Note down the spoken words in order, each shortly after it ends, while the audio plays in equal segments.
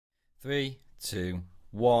3, 2,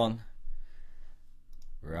 1.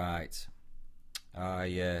 Right.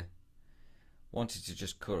 I wanted to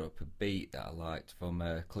just cut up a beat that I liked from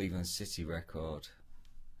a Cleveland City record.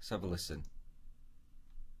 Let's have a listen.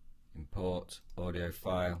 Import audio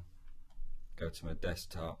file. Go to my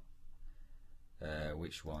desktop.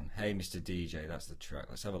 Which one? Hey Mr. DJ, that's the track.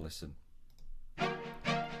 Let's have a listen.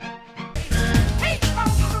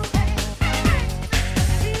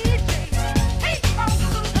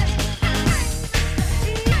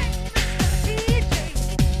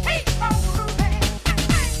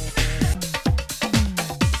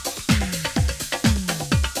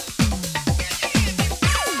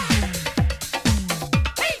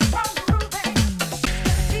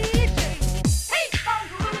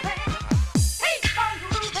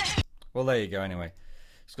 Well, there you go. Anyway,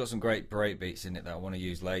 it's got some great break beats in it that I want to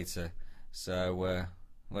use later, so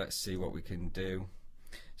let's see what we can do.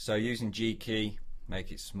 So using G key,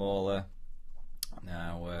 make it smaller.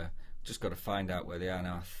 Now just got to find out where they are.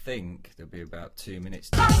 Now I think there'll be about 2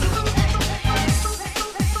 minutes.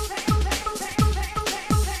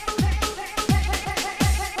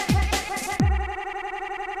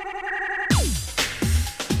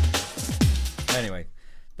 Anyway,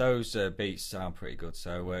 those beats sound pretty good,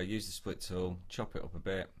 so use the split tool, chop it up a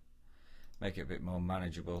bit, make it a bit more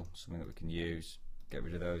manageable, something that we can use, get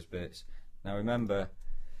rid of those bits. Now remember,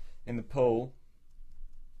 in the pool,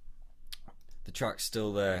 the track's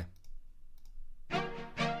still there,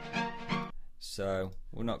 so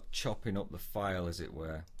we're not chopping up the file, as it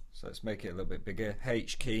were. So let's make it a little bit bigger.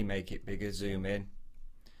 H key, make it bigger, zoom in.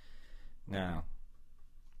 Now,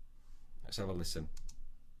 let's have a listen.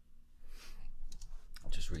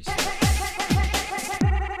 Just reset.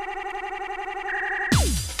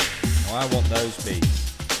 Now I want those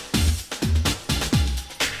beats.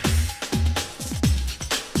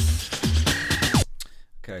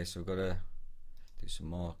 Okay, so we've got to do some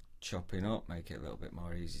more chopping up, make it a little bit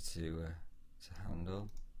more easy to handle.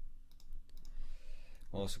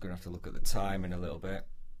 I'm also going to have to look at the timing a little bit,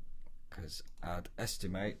 because I'd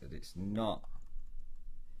estimate that it's not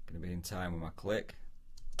going to be in time with my click.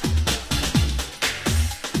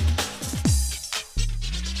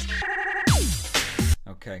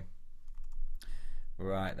 Okay,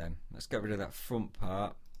 right then, let's get rid of that front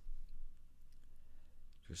part.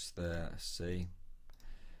 Just there, let's see.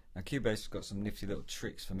 Now Cubase has got some nifty little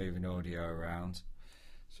tricks for moving audio around,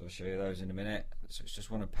 so I'll show you those in a minute. So it's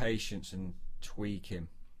just one of patience and tweaking.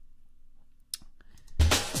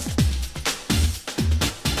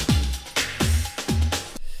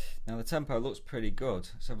 Now the tempo looks pretty good.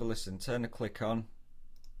 Let's have a listen. Turn the click on.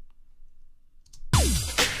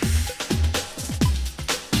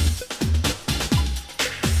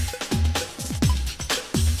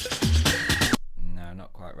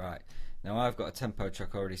 Right, now I've got a tempo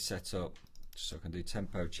track already set up, so I can do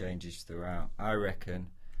tempo changes throughout. I reckon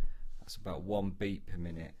that's about 1 beat per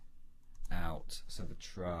minute out. Let's have a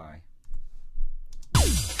try.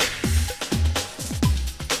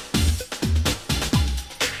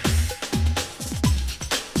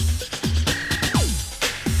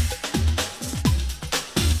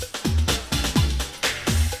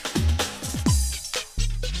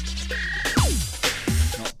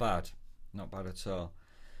 Not bad, not bad at all.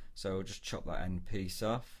 So we'll just chop that end piece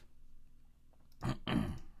off.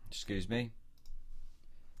 Excuse me.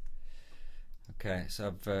 Okay, so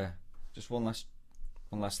I've just one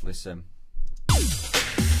last listen.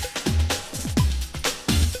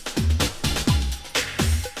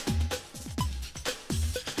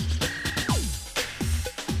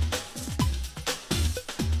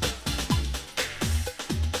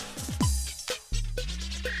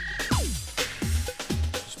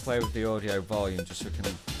 Just play with the audio volume just so we can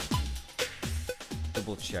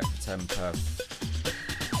double check the tempo.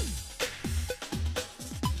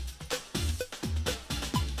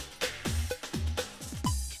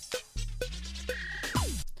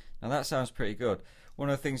 Now that sounds pretty good. One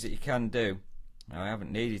of the things that you can do, I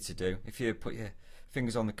haven't needed to do, if you put your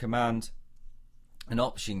fingers on the command and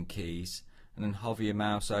option keys and then hover your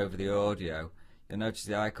mouse over the audio, you'll notice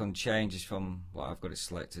the icon changes from what I've got it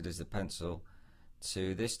selected as the pencil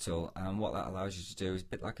to this tool, and what that allows you to do is a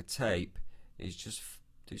bit like a tape, is just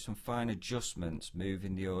do some fine adjustments,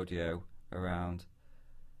 moving the audio around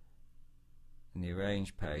in the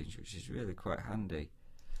arrange page, which is really quite handy.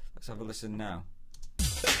 Let's have a listen now.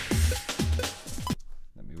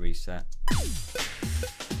 Let me reset. I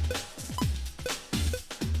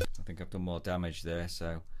think I've done more damage there,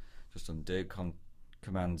 so just undo,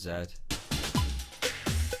 Command Z.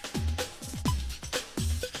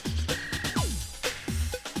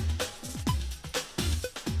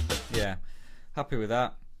 Yeah, happy with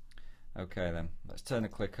that. Okay then, let's turn the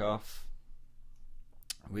click off,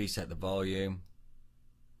 reset the volume,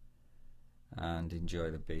 and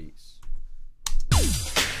enjoy the beats.